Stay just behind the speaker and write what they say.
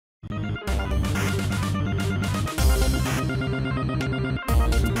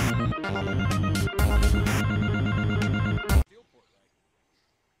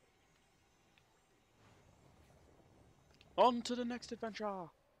On to the next adventure.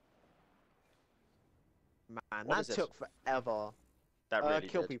 Man, What that is this? took forever. That really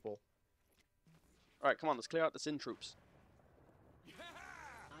Kill did. people. Alright, come on, let's clear out the Sin troops. I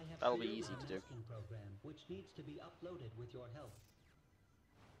have That'll be created easy a to do. masking program which needs to be uploaded with your help.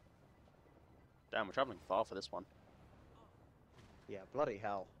 Damn, we're traveling far for this one. Yeah, bloody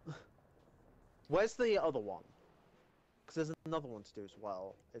hell. Where's the other one? Because there's another one to do as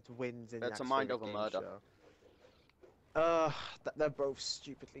well. It's wins in It's a Jack's mind favorite over game murder. show. They're both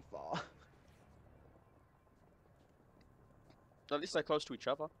stupidly far. At least they're close to each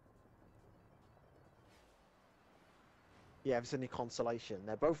other. Yeah, if it's any consolation.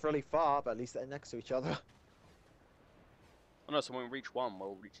 They're both really far, but at least they're next to each other. Oh no, so when we reach one,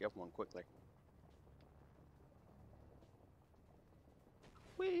 we'll reach the other one quickly.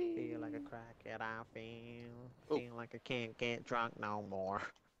 Whee! Feel like a crackhead, I feel. Oh. Feel like I can't get drunk no more.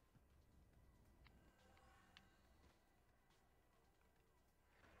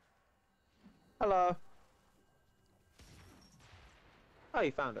 Hello. Oh,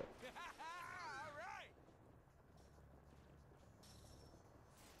 you found it.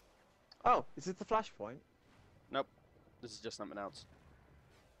 Oh, is it the flashpoint? Nope. This is just something else.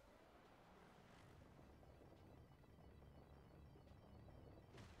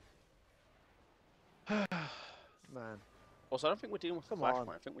 Man. Also, I don't think we're dealing with the Come on.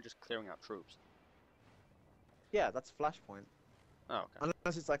 flashpoint. I think we're just clearing out troops. Yeah, that's flashpoint. Oh, okay.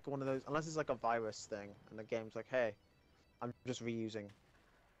 Unless it's like one of those, unless it's like a virus thing, and the game's like, hey, I'm just reusing.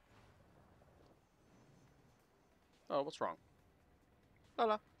 Oh, what's wrong?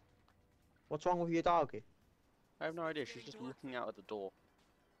 Lola. What's wrong with your doggy? I have no idea. She's just looking out at the door.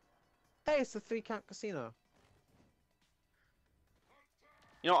 Hey, it's the 3-count casino.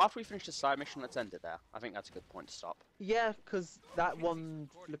 You know, after we finish the side mission, let's end it there. I think that's a good point to stop. Yeah, because that one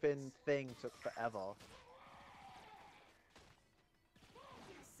flipping thing took forever.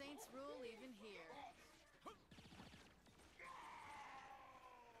 Saints rule even here.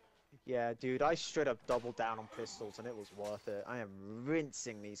 Yeah, dude, I straight up doubled down on pistols and it was worth it. I am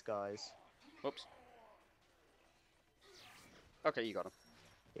rinsing these guys. Whoops. Okay, you got him.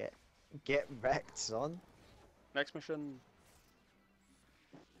 Yeah, get wrecked, son. Next mission.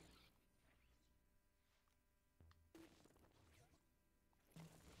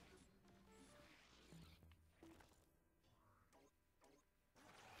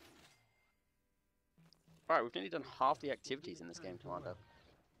 Alright, we've nearly done half the activities in this game, Commando.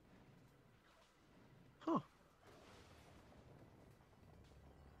 Huh.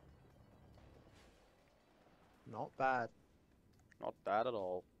 Not bad. Not bad at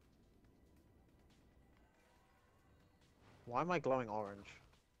all. Why am I glowing orange?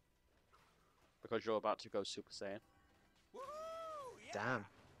 Because you're about to go Super Saiyan. Damn.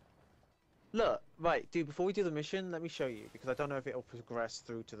 Look, right, dude, before we do the mission, let me show you, because I don't know if it'll progress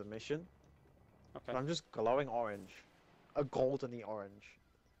through to the mission. Okay. But I'm just glowing orange. A goldeny orange.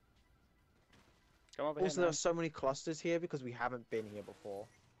 Come over Also, here, there man. are so many clusters here because we haven't been here before.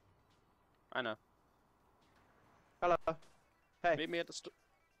 I know. Hello. Hey, Meet me at the store.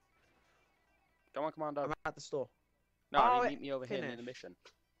 Come on, Commando. I'm at the store. No, I Oh, mean, meet me over here in the finish. mission.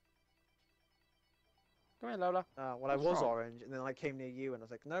 Come here, Lola. Well, I What's was wrong? orange, and then I came near you, and I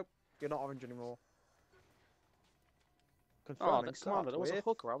was like, nope, you're not orange anymore. Oh, Confirming that Commander, there was a with-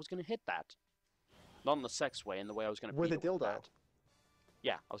 hooker. I was going to hit that. Not in the sex way, in the way I was going to With beat a her with dildo. that.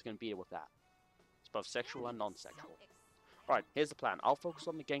 Yeah, I was going to beat her with that. It's both sexual and non-sexual. Alright, here's the plan. I'll focus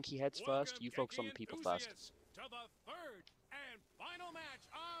on the Genki heads first, you focus on the people first. To the third and final match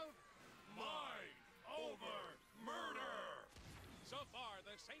of Mind Over Murder. So far,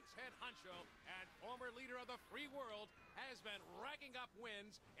 the Saints head honcho and former leader of the free world has been racking up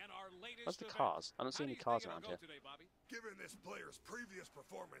wins in our latest Where's the event. cars? I don't see How any do you cars think around it'll here. go today, Bobby? Given this player's previous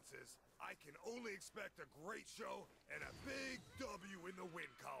performances, I can only expect a great show and a big W in the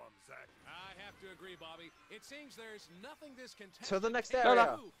win column, Zach. I have to agree, Bobby. It seems there's nothing this contestant To the next can't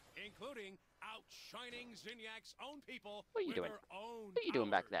area. do, including outshining Zinniac's own people What are you with doing? their own What are you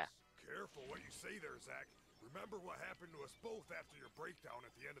doing back there? powers. Careful what you say there, Zach. Remember what happened to us both after your breakdown at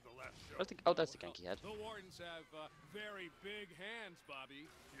the end of the last show. Where's the... Oh, there's the Genki head. The Wardens have very big hands, Bobby.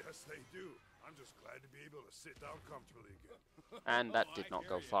 Yes, they do. I'm just glad to be able to sit down comfortably again. And that Oh, did I not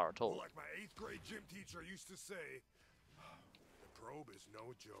hear go ya. far at Well, all. like my 8th grade gym teacher used to say, the probe is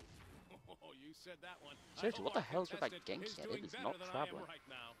no joke. Oh, you said that one. Seriously, I what hope the our hell's with that contestant Genki head? doing It is better not than I am traveling. right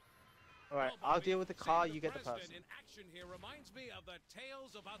now. Alright, Well, I'll Bobby, deal with the car, seeing you get the president person. in action here reminds me of the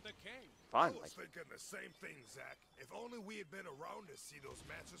tales about the king. I Finally. was thinking the same thing, Zach. If only we had been around to see those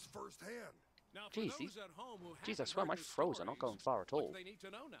matches firsthand. Now, for Jeez, those at home who Jeez, I haven't swear heard my the throws are not going stories, far at what all. do they need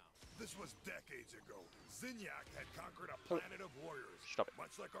to know now? This was decades ago. Zinyak had conquered a planet of warriors. Stop it.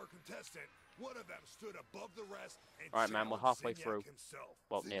 Much like our contestant, one of them stood above the rest and Alright, man, we're halfway challenged Zinyak through. himself.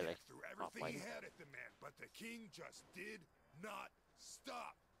 Well, Zinyak nearly. threw everything Halfway. he had at the man, but the king just did not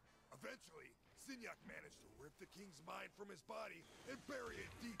stop. Eventually, Zinyak managed to rip the king's mind from his body and bury it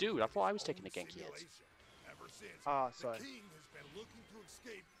deep. Dude, I in thought I his was taking own the Genki hits. simulation. Ever since, sorry. the king has been looking to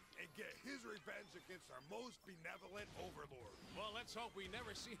escape and get his revenge against our most benevolent overlord. Well, let's hope we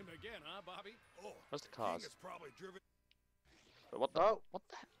never see him again, huh, Bobby? Oh, Where's the king cars? has probably driven But what the? Oh.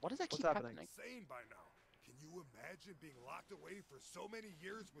 What does that What's keep happening? happening? insane by now. Can you imagine being locked away for so many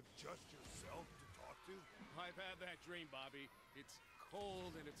years with just yourself to talk to? I've had that dream, Bobby. It's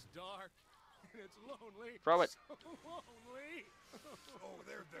cold and it's dark and it's lonely. Throw it. So lonely. Oh,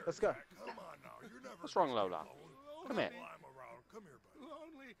 there, Let's go. Jack. Come on now. You're never What's wrong, gonna be Lola? alone. Come here. While I'm around. Come here, buddy.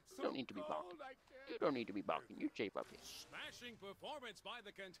 Lonely. You don't need to be cold, barking. I can't. You don't need to be barking. You shape up here. Smashing performance by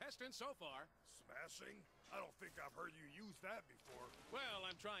the contestant so far. Smashing? I don't think I've heard you use that before. Well,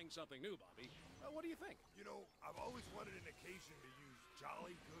 I'm trying something new, Bobby. What do you think? You know, I've always wanted an occasion to use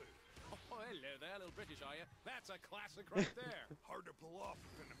jolly good. Oh, hello there, little British, are you? That's a classic right there. Hard to pull off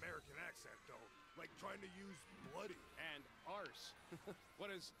with an American accent, though. Like trying to use bloody. And arse.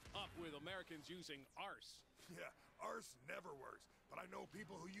 What is up with Americans using arse? Yeah, arse never works. But I know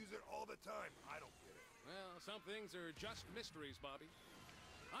people who use it all the time. I don't get it. Well, some things are just mysteries, Bobby.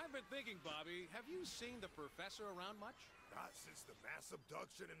 I've been thinking, Bobby, have you seen the professor around much? Not since the mass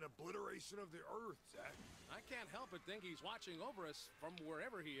abduction and obliteration of the Earth, Zach. I can't help but think he's watching over us from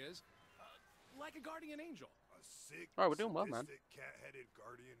wherever he is, like a guardian angel. A sick, All right, we're doing well, man. sadistic, cat-headed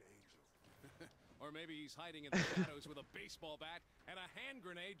guardian angel. Or maybe he's hiding in the shadows with a baseball bat and a hand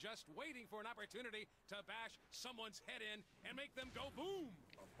grenade just waiting for an opportunity to bash someone's head in and make them go boom.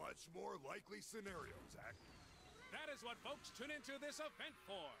 A much more likely scenario, Zach. That is what folks tune into this event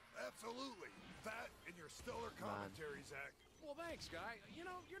for. Absolutely. That and your stellar commentary, Zach. Well, thanks, Guy. You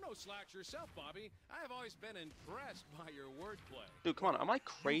know, you're no slouch yourself, Bobby. I've always been impressed by your wordplay. Dude, come on. Am I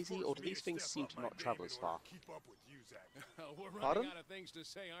crazy, You or forced do me these to things step seem up to my not travel game as in order far? to keep up with you, Zach. We're Pardon? running out of things to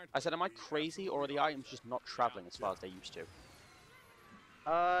say, aren't we? I said, am I crazy, or are the items just not traveling as far as they used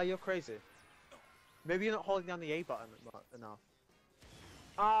to? You're crazy. Maybe you're not holding down the A button enough.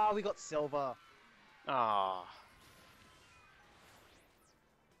 Ah, we got silver. Ah.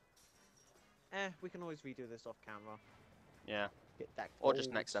 We can always redo this off camera. Yeah. Get that Or just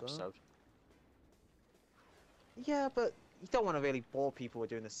gold, next sir. episode. Yeah, but you don't want to really bore people with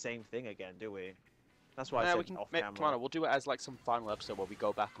doing the same thing again, do we? That's why I Yeah, said we can. off Come camera. on, we'll do it as like some final episode where we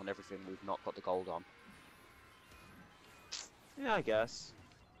go back on everything we've not got the gold on. Yeah, I guess.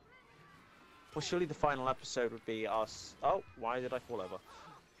 Well, surely the final episode would be us. Oh, why did I fall over?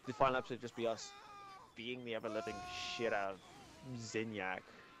 The final episode would just be us being the ever-living shit out of Zinyak.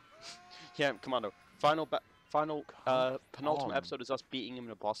 Yeah, Commando. Penultimate on. episode is us beating him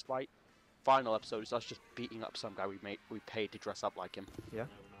in a boss fight. Final episode is us just beating up some guy we paid to dress up like him. Yeah.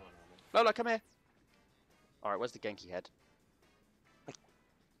 Lola, come here. All right, where's the Genki head?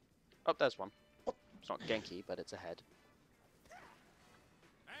 Oh, there's one. It's not Genki, but it's a head.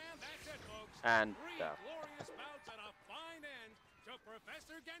 And that's it, folks. And Three there. glorious bouts and a fine end to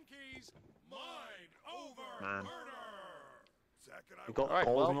Professor Genki's Mind Over Man. Murder. Zach and I We got Alright,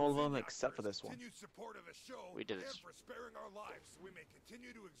 gold well- on all of them Zinyak except for his this one. Continued support of the show We did it. and for sparing our lives so we may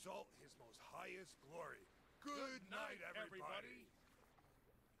continue to exalt his most highest glory. Good night, everybody.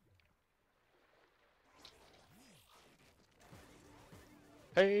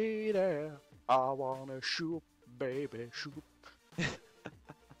 Hey there, I wanna shoot, baby, shoot.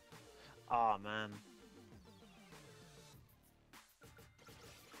 Ah, man.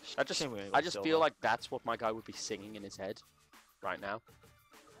 I just Shame we ain't got feel silver. like that's what my guy would be singing in his head right now.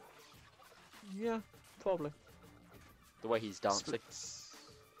 Yeah, probably. The way he's dancing.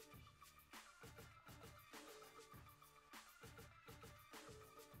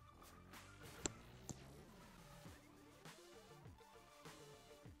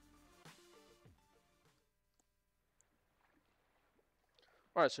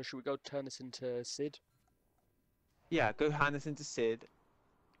 Alright, so should we go turn this into Sid? Yeah, go hand this into Sid,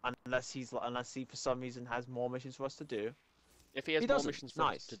 unless he for some reason has more missions for us to do. If he has He more doesn't. missions for us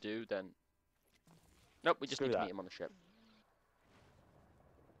Nice. to do, then... Nope, we just Screw need to that. meet him on the ship.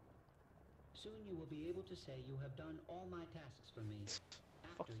 Soon you will be able to say you have done all my tasks for me.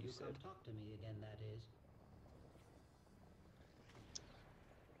 Fuck After you, you come Sid. talk to me again, that is.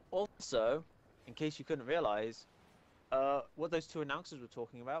 Also, in case you couldn't realize, what those two announcers were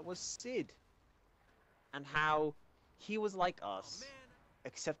talking about was Sid, and how he was like us. Man,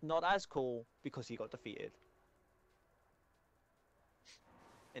 except not as cool because he got defeated.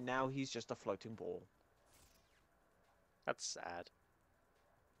 And now he's just a floating ball. That's sad.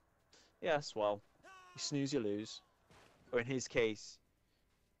 Yes, well, you snooze, you lose. Or in his case,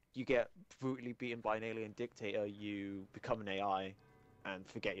 you get brutally beaten by an alien dictator, you become an AI, and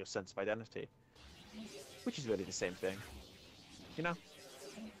forget your sense of identity. Which is really the same thing. You know?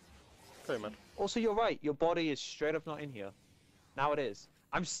 Pretty much. Also, you're right, your body is straight up not in here. Now it is.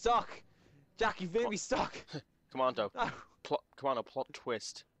 I'm stuck! Jack, you've made me stuck! Commando. No. Commando, plot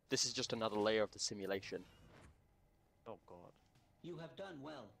twist. This is just another layer of the simulation. Oh god. You have done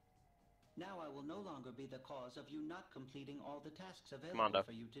well. Now I will no longer be the cause of you not completing all the tasks available Commando.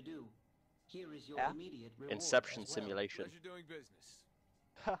 for you to do. Here is your Yeah? immediate reward Inception as well. simulation. Pleasure doing business.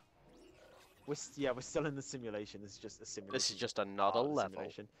 We're still in the simulation. This is just a simulation. This is just another part of the level.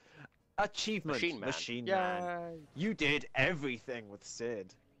 simulation. Achievement. Machine Man. Yay. You did everything with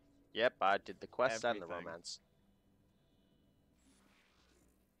Sid. Yep, I did the quest and the Everything. romance.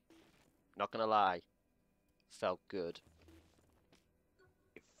 Not gonna lie. Felt good.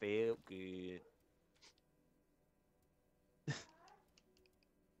 It felt good.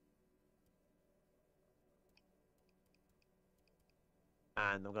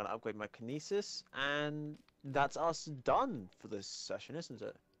 And I'm gonna upgrade my kinesis, and that's us done for this session, isn't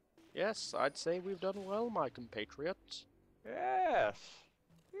it? Yes, I'd say we've done well, my compatriot. Yes.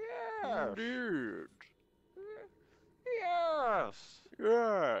 Yes. Indeed. Yes.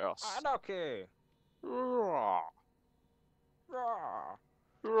 Yes. Anarchy. Yeah. Why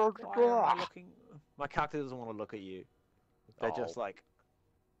am I looking? My character doesn't want to look at you. They're just Oh. like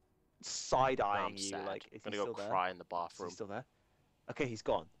side-eyeing I'm you. sad. Like, is I'm he gonna go still there? cry in the Is bathroom. he still there? Okay, he's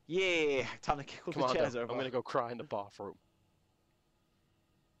gone. Yeah, time to kick all the Commando, chairs over. I'm gonna go cry in the bathroom.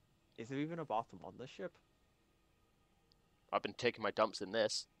 Is there even a bathroom on this ship? I've been taking my dumps in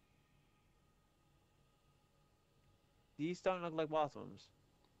this. These don't look like bathrooms.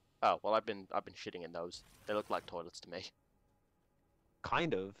 Oh well, I've been shitting in those. They look like toilets to me.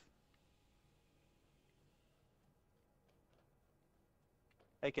 Kind of.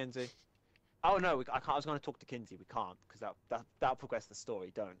 Hey, Kinsey. Oh no, I can't. I was going to talk to Kinsey. We can't because that'll progress the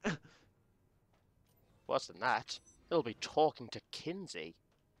story. Don't. Worse than that, it'll be talking to Kinsey.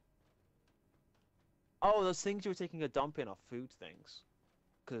 Oh, those things you were taking a dump in are food things.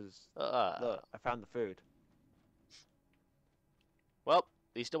 Because look, I found the food. Well,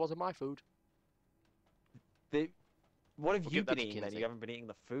 at least it wasn't my food. What have We'll you give that been to eating then? Kinsey. You haven't been eating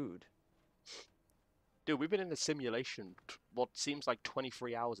the food. Dude, we've been in a simulation what seems like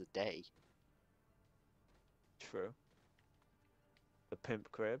 23 hours a day. True. The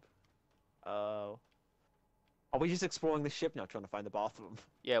pimp crib. Oh. Are we just exploring the ship now, trying to find the bathroom?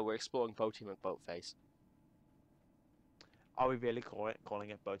 Yeah, we're exploring Boaty McBoatface. Are we really calling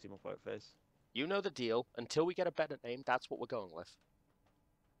it Boaty McBoatface? You know the deal. Until we get a better name, that's what we're going with.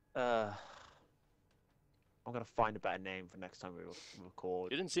 I'm gonna find a better name for next time we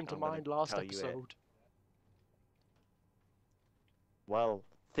record. You didn't seem to I'm gonna mind last tell you it. episode. Well,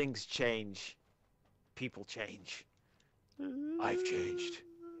 things change. People change. I've changed.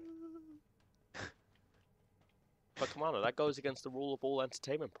 But come on, that goes against the rule of all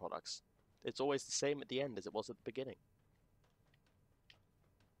entertainment products. It's always the same at the end as it was at the beginning.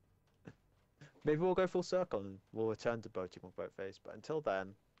 Maybe we'll go full circle and we'll return to Boaty McBoatface, but until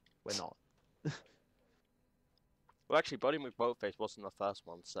then, we're not. Well, actually, Boaty McBoatface wasn't the first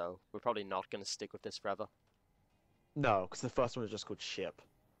one, so we're probably not going to stick with this forever. No, because the first one was just called Ship.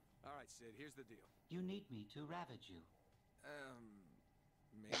 All right, Sid, here's the deal. You need me to ravage you.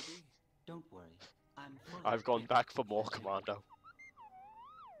 Maybe? Don't worry. I'm fully I've gone equipped back for to more, catch you. Commando.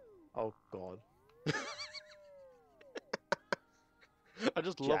 Oh god. I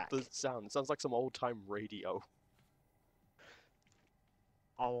just love Jack. the sound. It sounds like some old-time radio.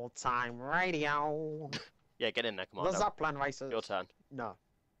 Old time radio. Yeah, get in there, The Commando. Zeppelin racers. Your turn. No.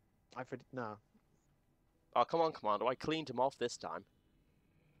 No. Oh, come on, Commando. I cleaned him off this time.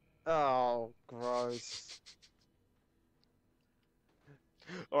 Oh, gross.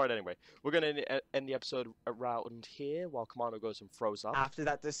 Alright, anyway. We're going to end the episode around here while Commando goes and throws up. After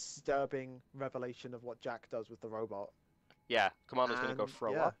that disturbing revelation of what Jack does with the robot. Yeah, Commando's going to go And,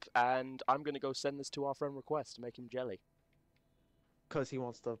 throw yeah. up, and I'm going to go send this to our friend Request to make him jelly. Because he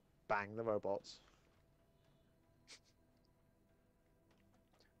wants to bang the robots.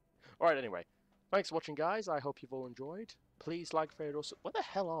 Alright, anyway. Thanks for watching, guys. I hope you've all enjoyed. Please like, favorite, or... Where the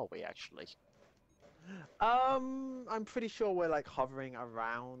hell are we, actually? I'm pretty sure we're like hovering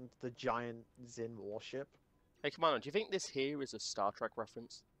around the giant Zin warship. Hey, Commando, do you think this here is a Star Trek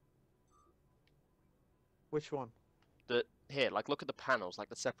reference? Which one? here, like, look at the panels, like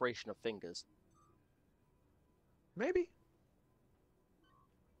the separation of fingers. Maybe.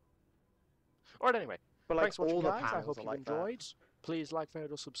 Alright, anyway. But like Thanks for watching, all the guys. I panels hope are you like that. enjoyed. Please like,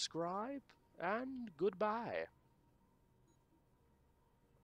 favorite, or subscribe. And goodbye.